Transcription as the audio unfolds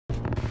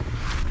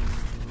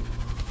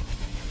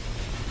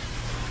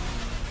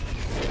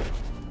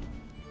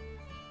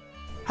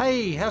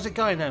Hey, how's it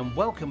going and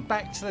welcome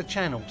back to the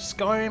channel,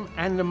 Skyrim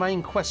and the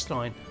main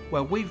questline,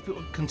 where we've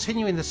been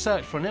continuing the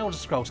search for an Elder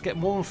Scroll to get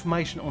more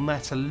information on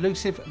that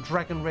elusive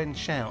Dragon Wren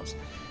shouts.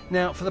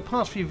 Now, for the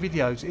past few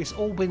videos, it's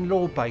all been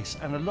lore based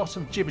and a lot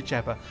of jibber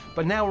jabber,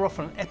 but now we're off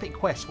on an epic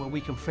quest where we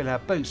can fill our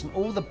boots and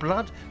all the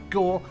blood,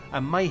 gore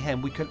and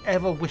mayhem we could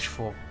ever wish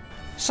for.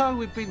 So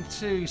we've been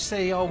to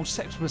see old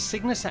Septimus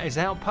Signus at his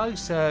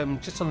outpost,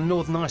 just on the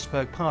northern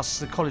iceberg past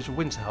the College of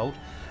Winterhold,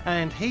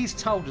 and he's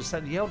told us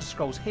that the Elder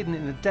Scroll's hidden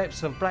in the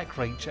depths of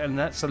Blackreach, and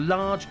that's a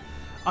large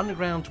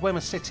underground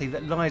Dwemer city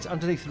that lies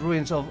underneath the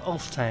ruins of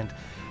Alfland,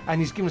 and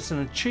he's given us an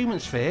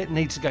attunement sphere,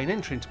 needs to gain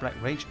entry into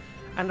Blackreach,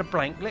 and a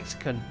blank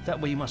lexicon that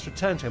we must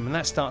return to him, and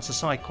that starts a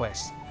side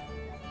quest.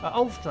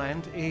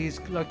 Alfland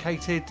is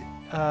located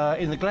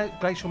in the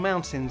Glacial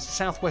Mountains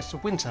southwest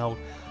of Winterhold.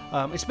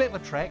 It's a bit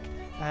of a trek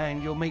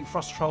and you'll meet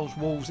frost trolls,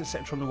 wolves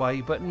etc on the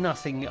way, but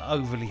nothing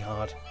overly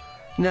hard.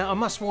 Now I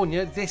must warn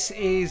you, this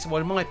is,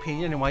 well in my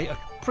opinion anyway, a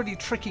pretty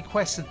tricky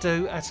quest to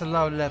do at a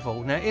low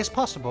level. Now it is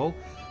possible,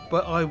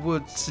 but I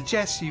would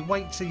suggest you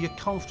wait till you're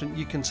confident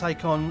you can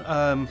take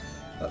on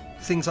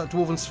things like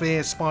Dwarven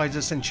Spheres,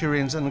 Spiders,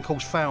 Centurions and of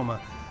course Falmer,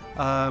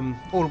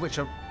 all of which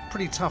are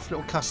pretty tough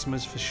little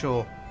customers for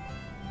sure.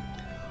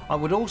 I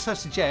would also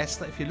suggest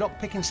that if your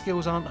lockpicking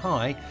skills aren't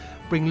high,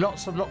 bring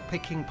lots of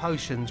lockpicking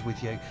potions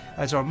with you,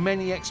 as there are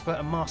many expert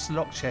and master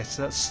lock chests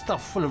that's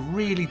stuffed full of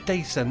really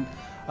decent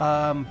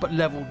but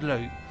levelled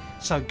loot,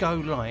 so go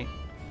light.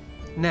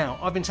 Now,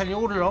 I've been telling you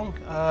all along,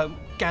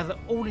 gather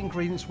all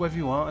ingredients wherever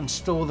you are and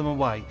store them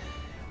away,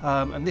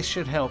 and this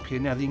should help you.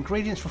 Now, the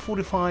ingredients for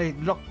fortified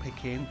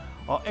lockpicking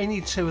are any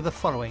two of the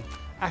following: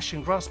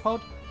 Ashen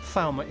Grasspod,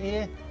 Falmer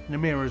Ear,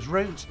 Namira's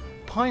Roots,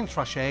 Pine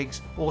Thrush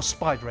Eggs or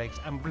Spider Eggs,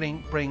 and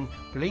bring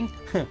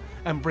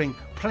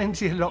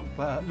plenty of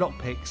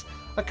lockpicks.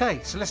 Okay,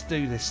 so let's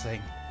do this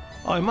thing.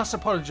 I must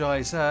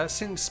apologise,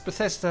 since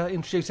Bethesda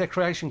introduced their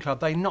Creation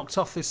Club they knocked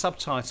off the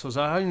subtitles.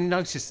 I only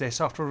noticed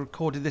this after I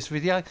recorded this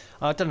video.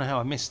 I don't know how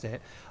I missed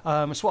it.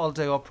 So what I'll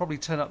do, I'll probably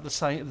turn up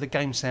the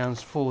game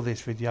sounds for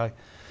this video.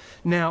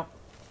 Now,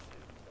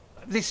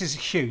 this is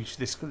huge,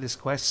 this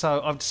quest,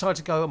 so I've decided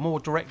to go a more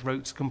direct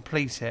route to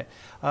complete it,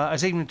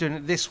 as even doing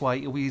it this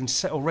way it will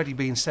already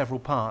be in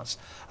several parts.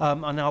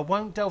 And I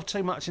won't delve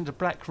too much into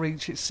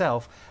Blackreach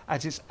itself,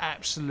 as it's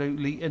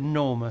absolutely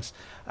enormous,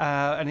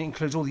 and it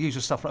includes all the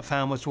usual stuff like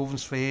Falmer's, Dwarven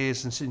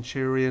Spheres and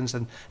Centurions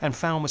and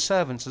Falmer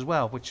Servants as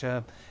well, which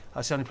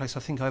that's the only place I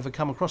think I've ever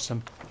come across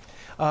them.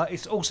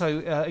 It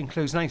also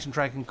includes an ancient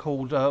dragon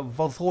called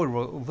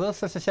Volthuriel,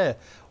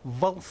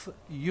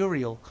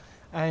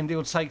 and it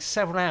will take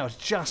several hours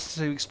just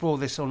to explore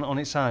this on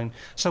its own.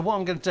 So what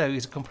I'm going to do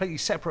is a completely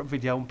separate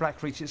video on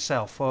Blackreach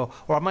itself, or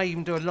I may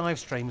even do a live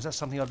stream, as that's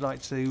something I'd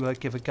like to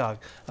give a go.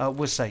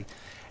 We'll see.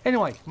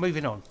 Anyway,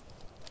 moving on.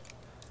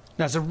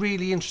 Now, there's a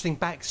really interesting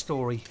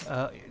backstory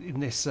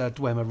in this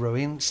Dwemer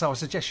ruin, so I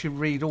suggest you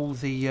read all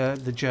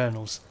the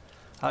journals.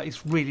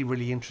 It's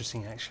really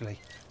interesting,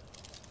 actually.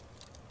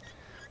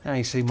 Now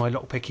you see my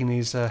lockpicking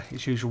is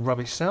its usual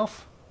rubbish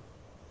self.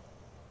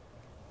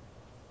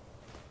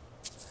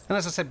 And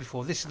as I said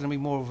before, this is going to be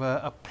more of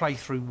a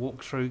playthrough,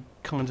 walkthrough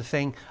kind of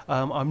thing.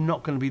 I'm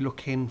not going to be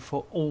looking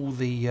for all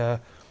the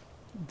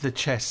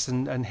chests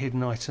and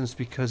hidden items,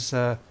 because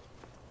it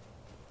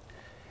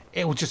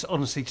will just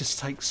honestly just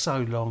take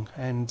so long.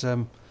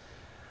 And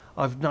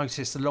I've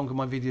noticed the longer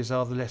my videos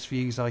are, the less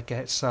views I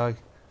get. So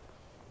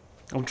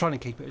I'm trying to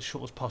keep it as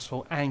short as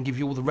possible and give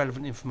you all the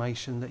relevant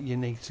information that you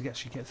need to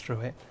actually get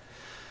through it.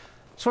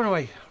 So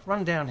anyway,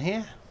 run down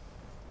here.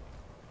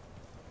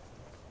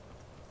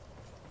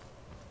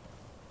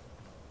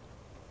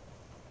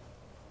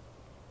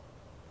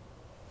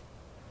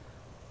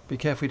 Be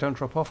careful you don't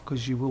drop off,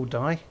 because you will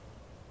die.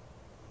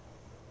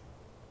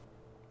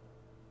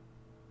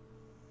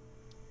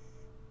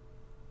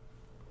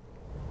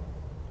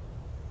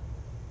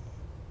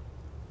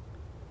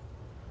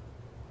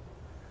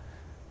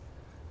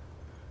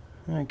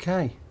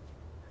 Okay.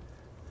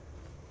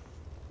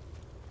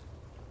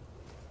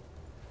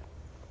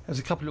 There's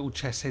a couple of little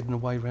chests hidden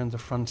away around the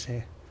front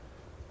here.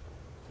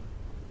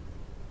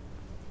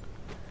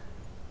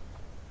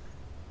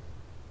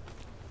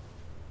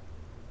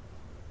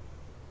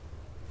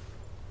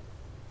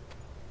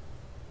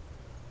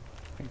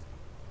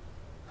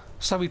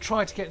 So we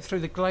tried to get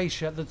through the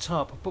glacier at the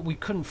top, but we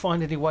couldn't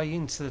find any way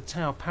into the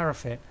tower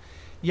parapet.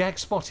 Yag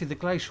spotted the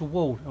glacial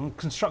wall, and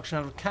construction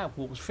of a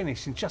catwalk was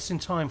finished just in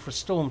time for a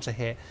storm to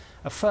hit.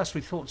 At first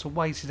we thought to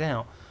wait it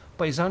out,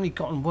 but it's only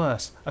gotten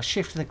worse. A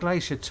shift in the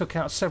glacier took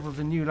out several of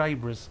the new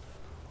labourers.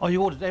 I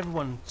ordered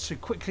everyone to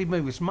quickly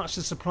move as much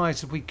of the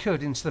supplies as we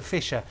could into the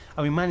fissure,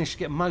 and we managed to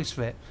get most of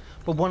it.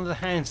 But one of the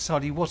hands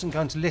decided he wasn't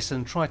going to listen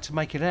and tried to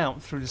make it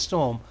out through the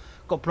storm.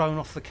 Got blown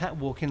off the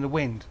catwalk in the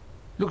wind.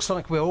 Looks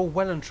like we're all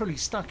well and truly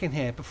stuck in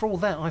here, but for all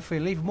that I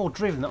feel even more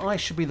driven that I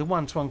should be the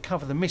one to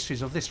uncover the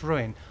mysteries of this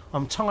ruin.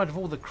 I'm tired of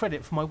all the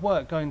credit for my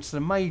work going to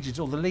the mages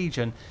or the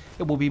Legion.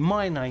 It will be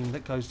my name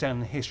that goes down in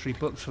the history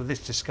books for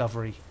this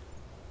discovery.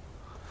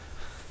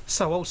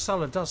 So old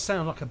Sulla does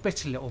sound like a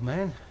bitter little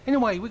man.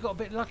 Anyway, we got a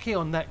bit lucky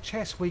on that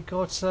chest. We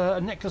got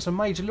a necklace of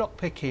major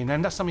lockpicking,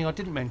 and that's something I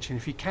didn't mention.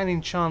 If you can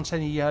enchant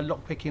any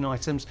lockpicking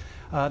items,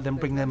 then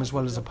bring them as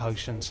well as the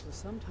potions.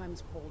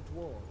 Sometimes called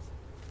dwarves.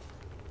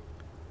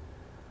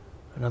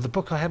 Another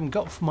book I haven't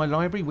got from my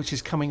library, which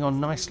is coming on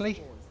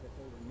nicely.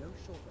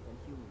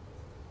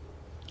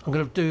 I'm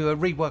going to do a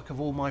rework of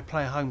all my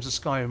player homes of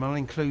Skyrim. I'll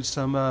include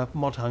some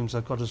mod homes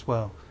I've got as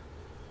well.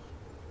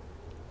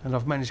 And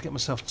I've managed to get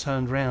myself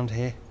turned around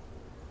here.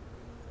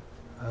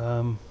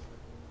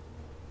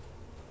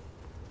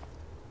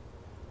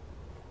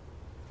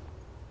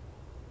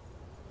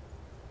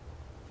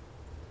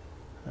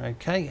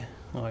 Okay,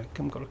 I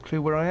haven't got a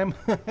clue where I am.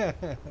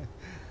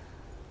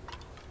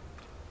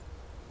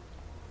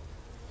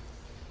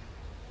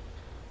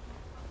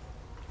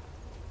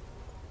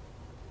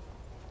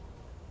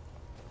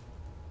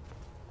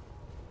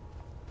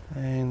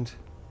 And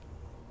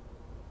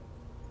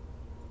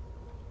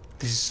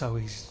this is so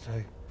easy to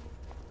do.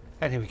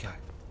 And here we go.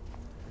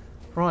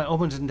 Right,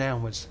 onwards and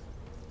downwards.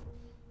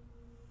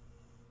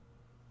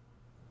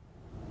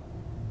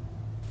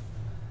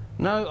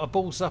 No, I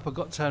balls up, I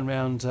got turned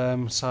round,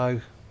 so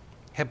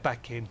head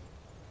back in.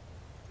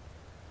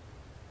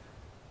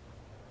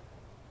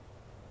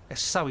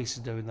 It's so easy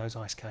to do in those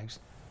ice caves.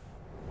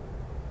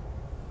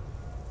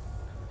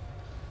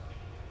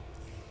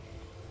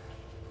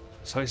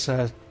 So it's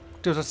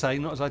do as I say,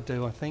 not as I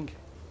do, I think.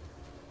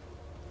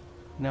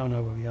 Now I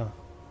know where we are.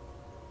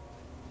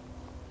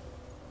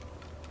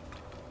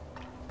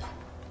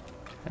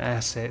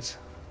 That's it.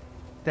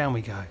 Down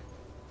we go.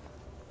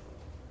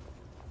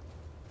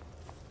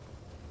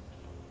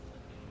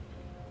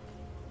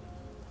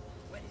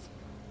 Where is it?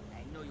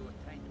 I know you were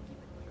trying to keep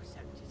it for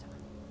yourself, Chisholm.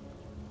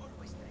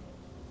 Always trying.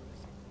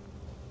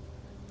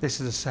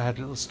 This is a sad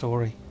little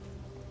story.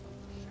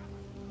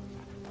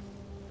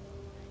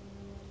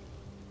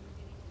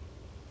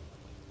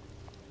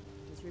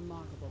 It is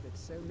remarkable that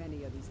so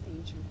many of these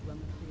ancient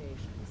Roman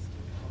creations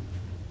still hold.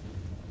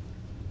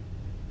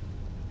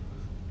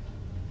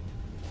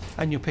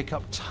 And you'll pick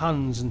up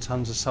tons and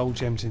tons of soul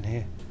gems in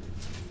here.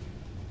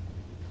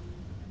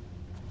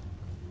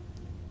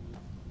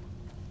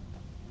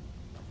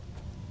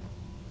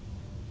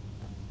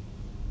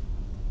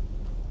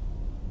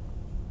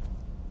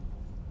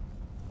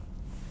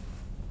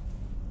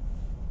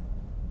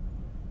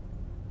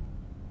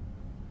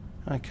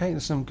 Okay,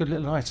 there's some good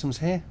little items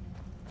here.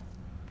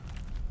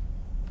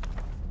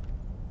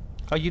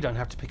 Oh, you don't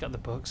have to pick up the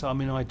books. I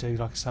mean, I do.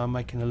 Like I say, I'm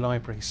making a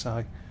library,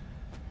 so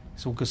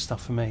it's all good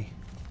stuff for me.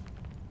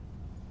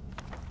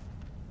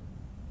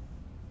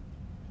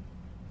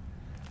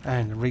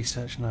 And the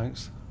research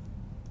notes.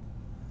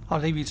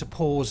 I'll leave you to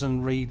pause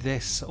and read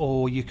this,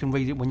 or you can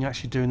read it when you're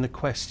actually doing the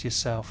quest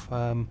yourself.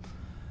 But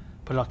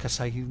like I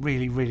say, you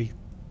really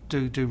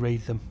do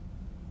read them.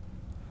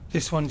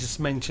 This one just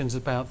mentions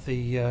about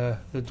the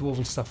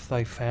dwarven stuff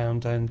they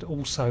found, and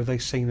also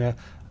they've seen a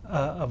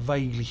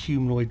vaguely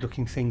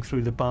humanoid-looking thing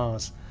through the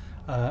bars,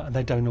 and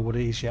they don't know what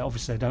it is yet.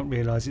 Obviously, they don't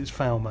realise it's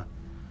Falmer.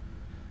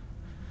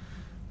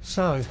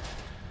 So,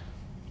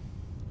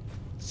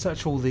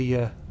 search all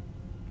the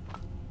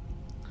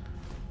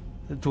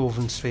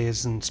dwarven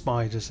spheres and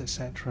spiders,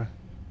 etc.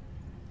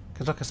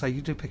 Because, like I say,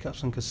 you do pick up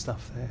some good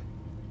stuff there.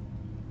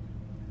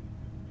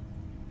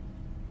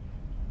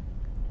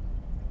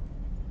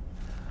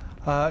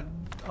 I'm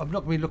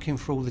not going to be looking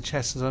for all the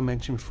chests as I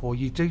mentioned before.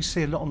 You do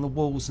see a lot on the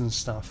walls and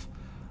stuff.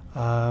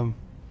 In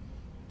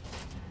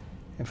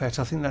fact,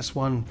 I think that's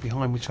one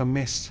behind which I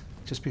missed,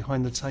 just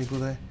behind the table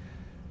there.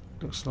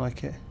 Looks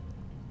like it.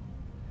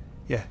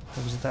 Yeah,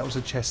 that was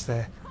a chest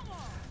there.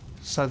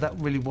 So that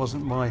really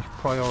wasn't my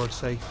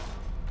priority.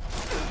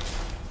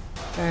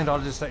 And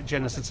I'll just let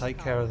Jennifer take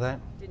care of that.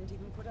 Didn't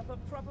even put up a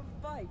proper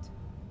fight.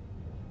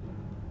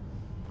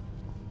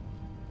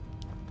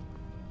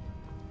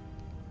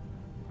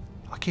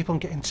 I keep on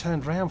getting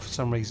turned around for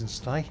some reason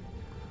today.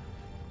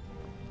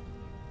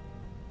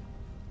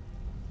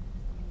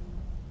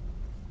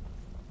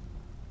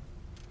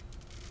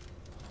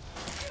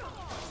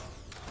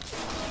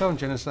 Go on,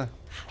 Jennifer.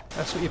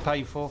 That's what you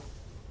pay for.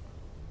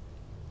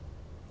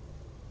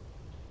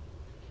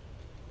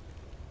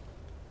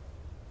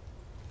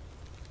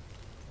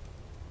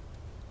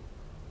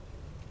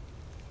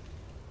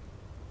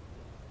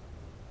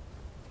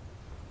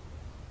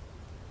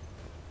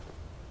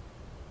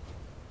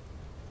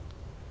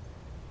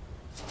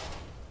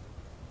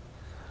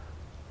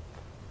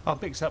 I'll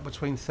mix up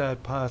between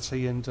third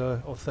party and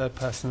or third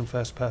person and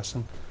first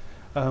person.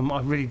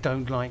 I really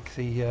don't like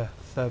the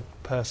third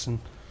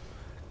person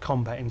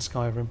combat in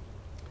Skyrim.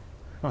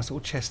 Nice little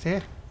chest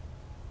here.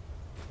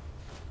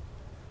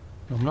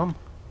 Nom nom.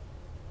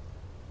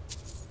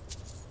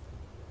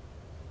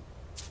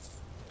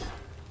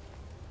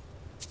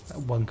 That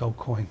 1 gold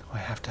coin, I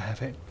have to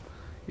have it.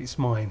 It's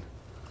mine.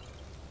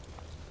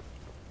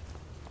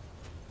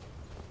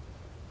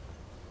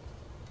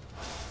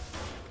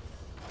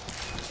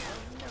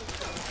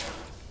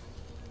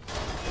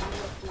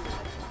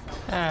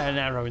 An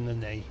arrow in the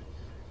knee.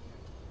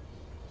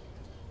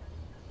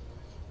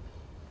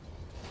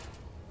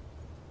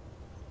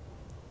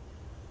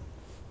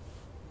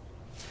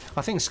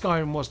 I think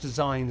Skyrim was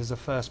designed as a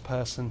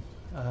first-person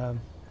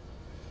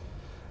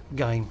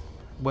game,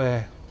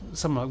 where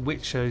something like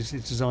Witcher is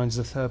designed as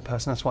a third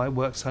person. That's why it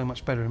works so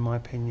much better in my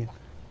opinion.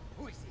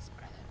 Who is this,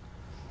 brother?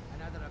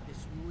 Another of the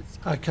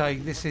smooth Okay,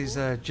 this is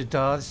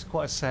Jadar. This is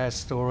quite a sad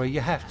story.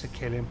 You have to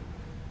kill him.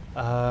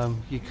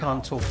 You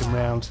can't talk him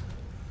round.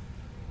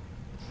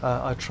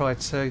 I tried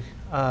to.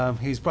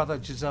 His brother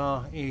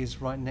Jazar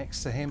is right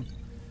next to him,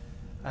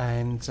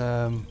 and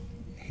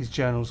his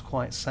journal's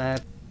quite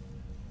sad.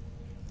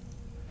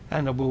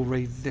 And I will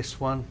read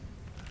this one.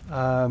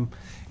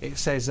 It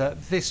says,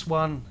 this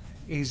one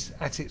is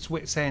at its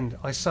wit's end.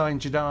 I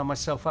signed Jadar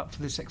myself up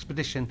for this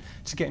expedition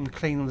to get him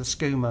clean on the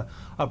schooner.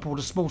 I brought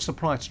a small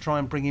supply to try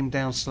and bring him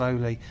down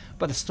slowly,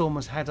 but the storm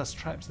has had us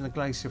trapped in the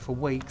glacier for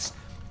weeks.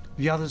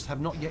 The others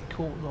have not yet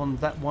caught on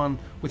that one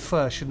with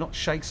fur should not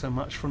shake so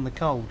much from the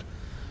cold.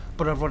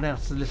 But I've run out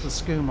of the little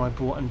schooner I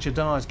brought, and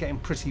Jadar is getting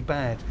pretty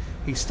bad.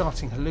 He's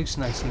starting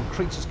hallucinating,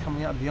 creatures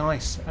coming out of the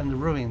ice and the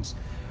ruins.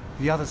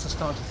 The others are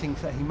starting to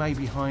think that he may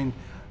be behind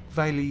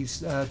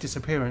Vayli's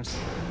disappearance,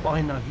 but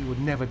I know he would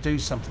never do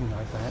something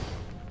like that.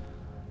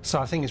 So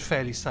I think it's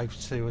fairly safe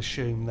to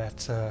assume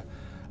that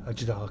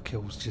Jadar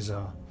kills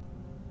Jazar.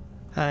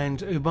 And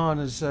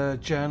Ubana's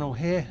journal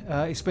here.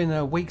 It's been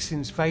a week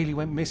since Vayli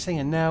went missing,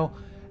 and now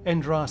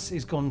Endras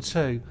is gone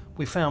too.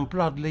 We found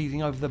blood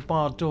leading over the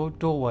barred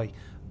doorway,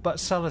 but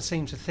Sulla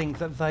seems to think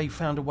that they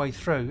found a way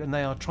through and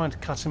they are trying to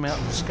cut him out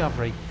of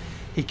Discovery.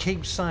 He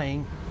keeps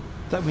saying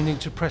that we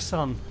need to press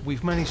on.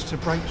 We've managed to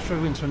break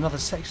through into another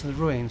section of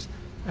the ruins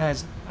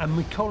as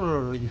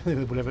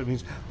whatever it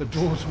means, the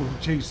dwarves will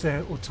reduce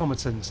their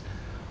automatons.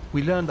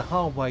 We learned the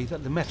hard way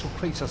that the metal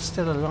creatures are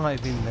still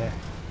alive in there,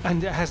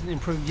 and it hasn't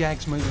improved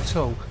Yag's mood at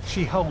all.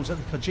 She holds that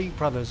the Khajiit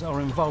brothers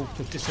are involved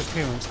with the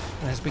disappearance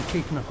and has been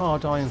keeping a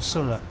hard eye on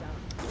Sulla.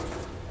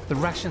 The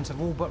rations have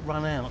all but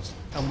run out,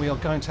 and we are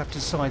going to have to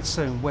decide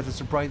soon whether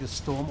to brave the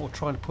storm or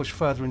try to push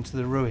further into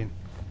the ruin.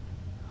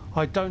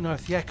 I don't know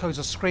if the echoes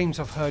or screams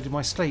I've heard in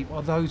my sleep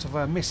are those of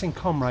our missing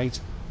comrades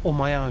or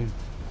my own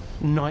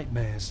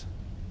nightmares.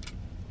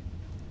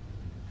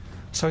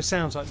 So it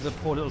sounds like the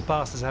poor little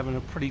bastard's having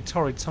a pretty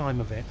torrid time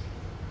of it.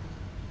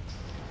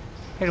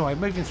 Anyway,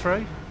 moving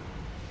through.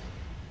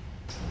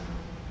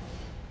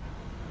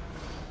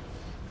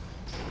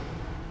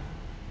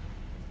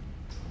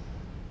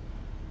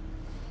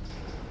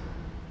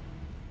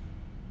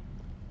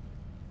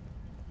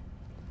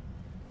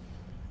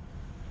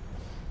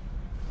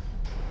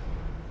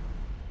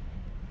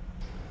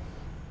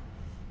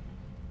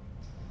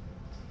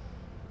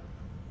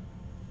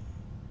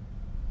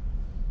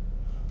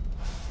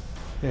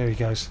 There he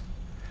goes.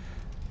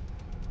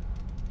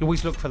 You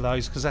always look for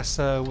those because that's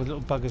where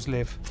little buggers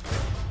live.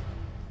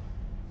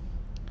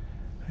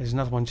 There's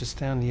another one just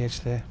down the edge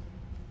there.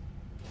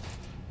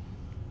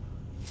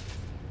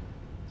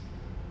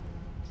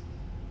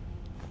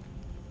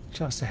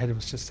 Just ahead of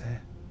us, just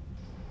there.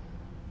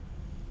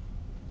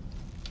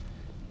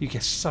 You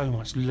get so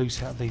much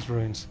loot out of these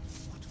ruins.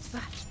 What was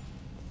that?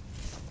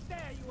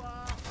 There you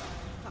are!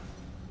 Ha,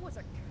 what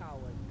a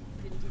coward.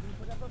 Didn't even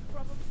put up a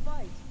proper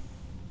fight.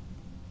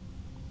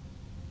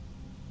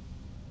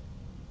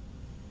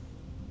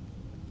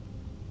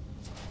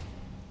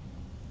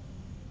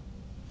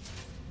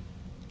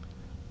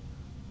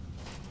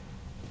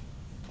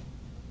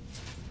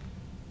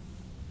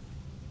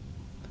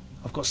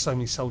 I've got so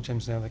many soul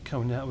gems now, they're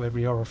coming out of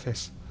every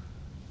orifice.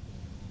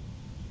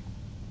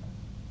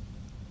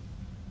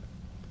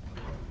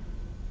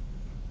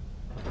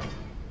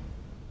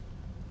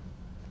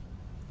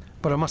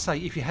 But I must say,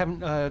 if you haven't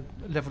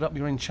leveled up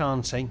your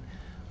enchanting,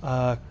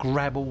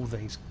 grab all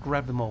these,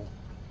 grab them all.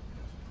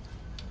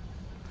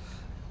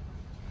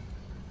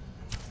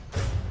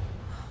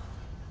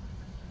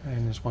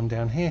 And there's one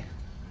down here.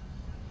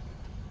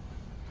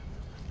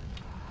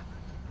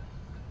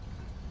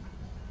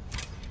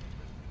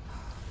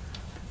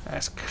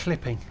 That's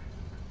clipping.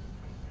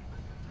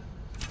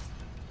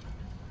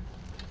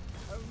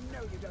 Oh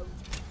no you don't.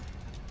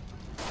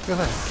 Look at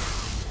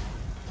that.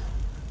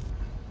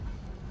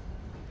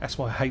 That's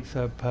why I hate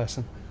third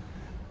person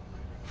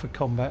for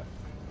combat.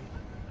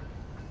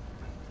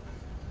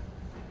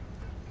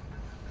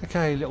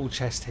 Okay, little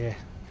chest here.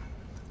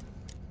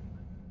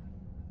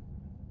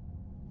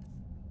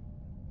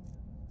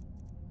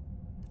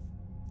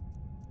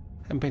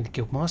 Haven't been to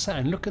Guildmaster,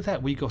 and look at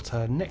that, we got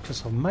a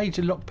necklace of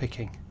major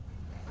lockpicking.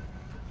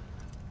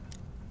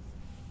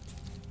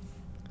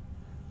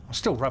 I'm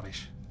still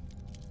rubbish.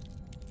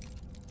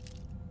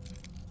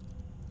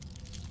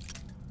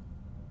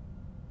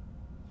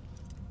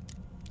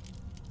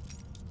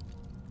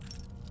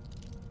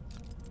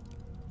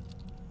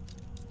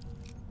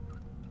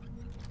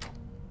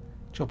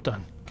 Job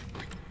done.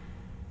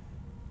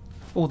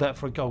 All that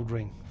for a gold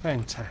ring.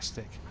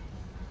 Fantastic.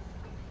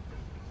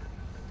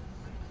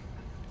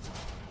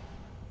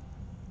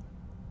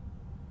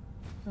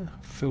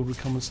 Filled with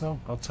common soul.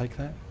 I'll take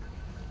that.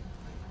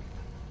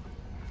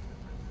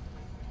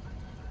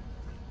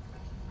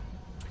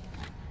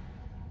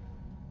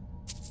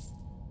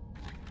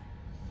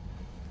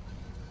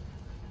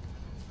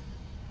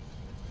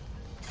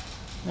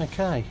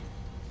 Okay.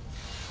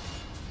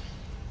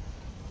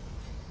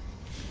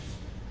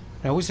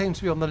 Now we seem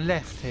to be on the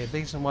left here.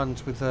 These are the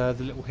ones with the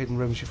little hidden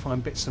rooms you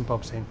find bits and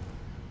bobs in.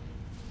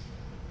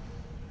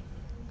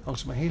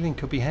 Ultimate healing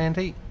could be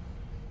handy.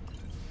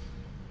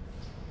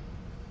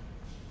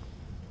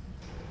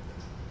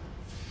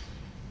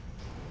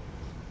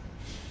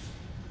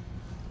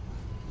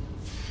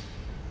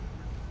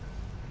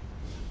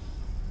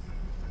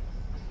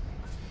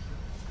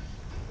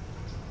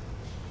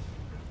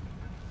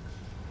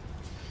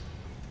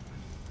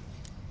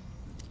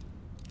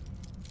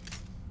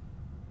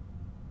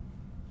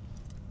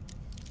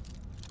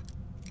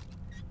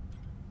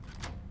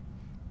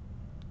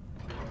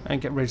 And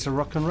get ready to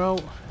rock and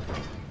roll.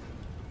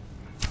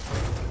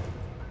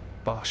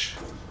 Bosh.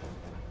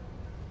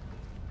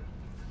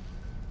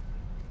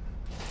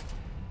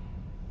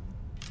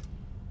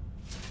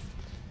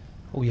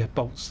 Oh yeah,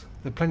 bolts.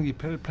 There are plenty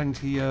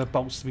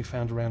bolts to be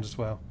found around as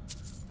well.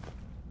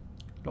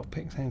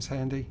 Lockpick sounds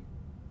handy.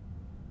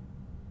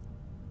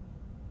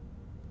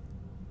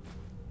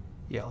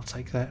 Yeah, I'll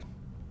take that.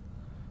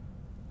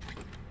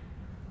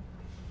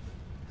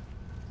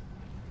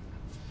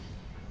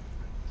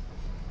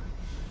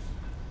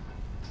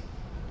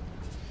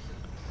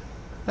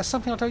 That's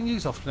something I don't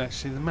use often,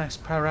 actually, the mass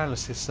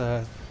paralysis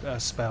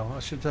spell. I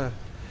should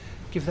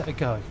give that a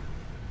go.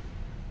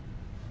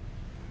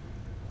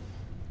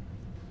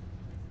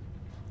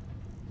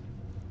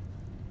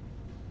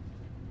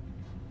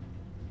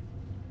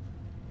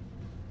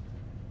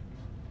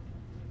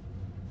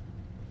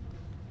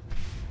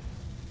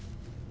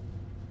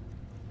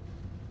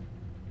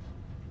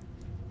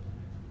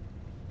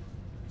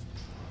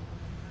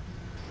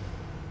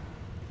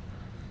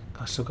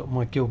 I've still got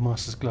my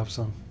Guildmaster's gloves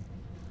on.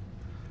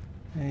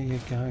 There you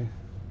go.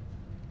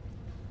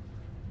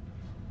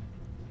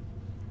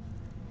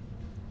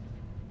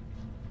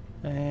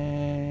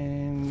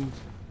 And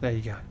there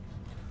you go.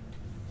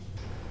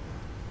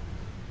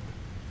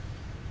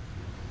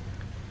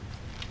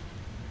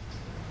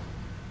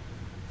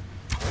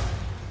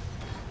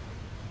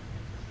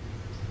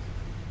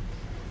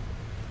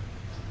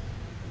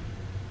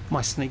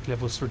 My sneak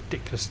level's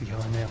ridiculously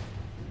high now.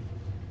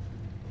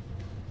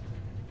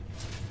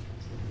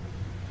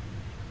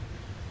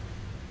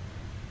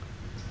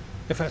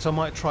 In fact, I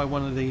might try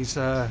one of these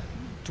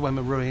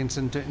Dwemer ruins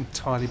and do it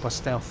entirely by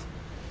stealth.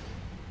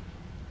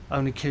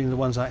 Only killing the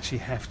ones I actually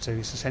have to.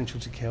 It's essential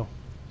to kill.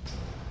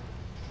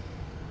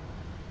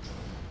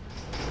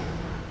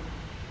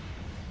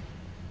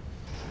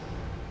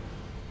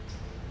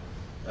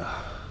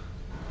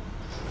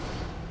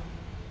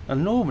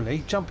 And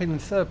normally, jumping in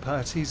third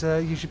party is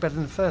usually better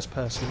than the first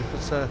person,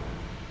 but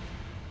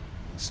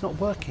it's not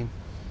working.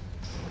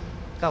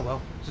 Oh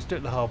well, just do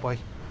it the hard way.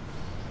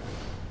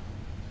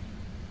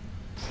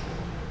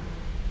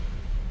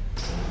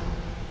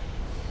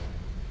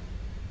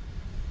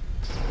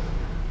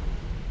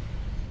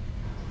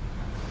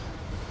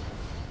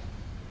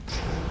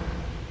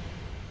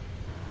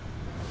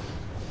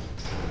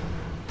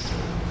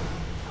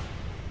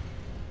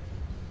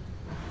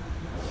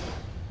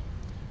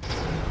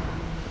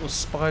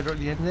 Spider at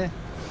the end there.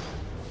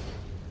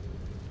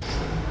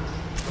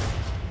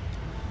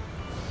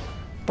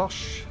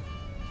 Bosh.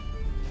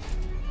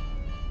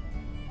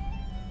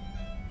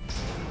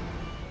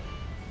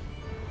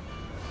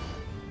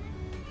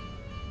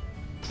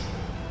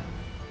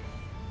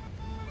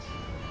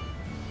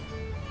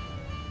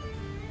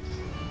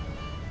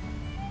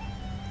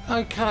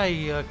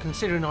 Okay,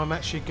 considering I'm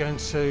actually going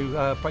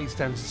to break this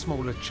down into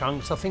smaller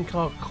chunks, I think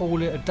I'll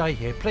call it a day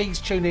here. Please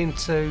tune in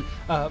to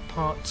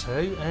part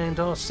 2 and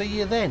I'll see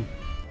you then.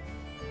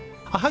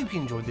 I hope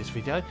you enjoyed this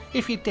video.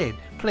 If you did,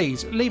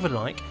 please leave a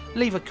like,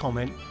 leave a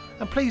comment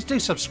and please do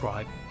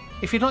subscribe.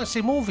 If you'd like to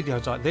see more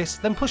videos like this,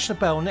 then push the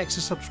bell next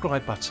to the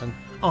subscribe button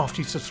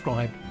after you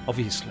subscribe,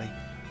 obviously.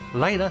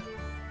 Later.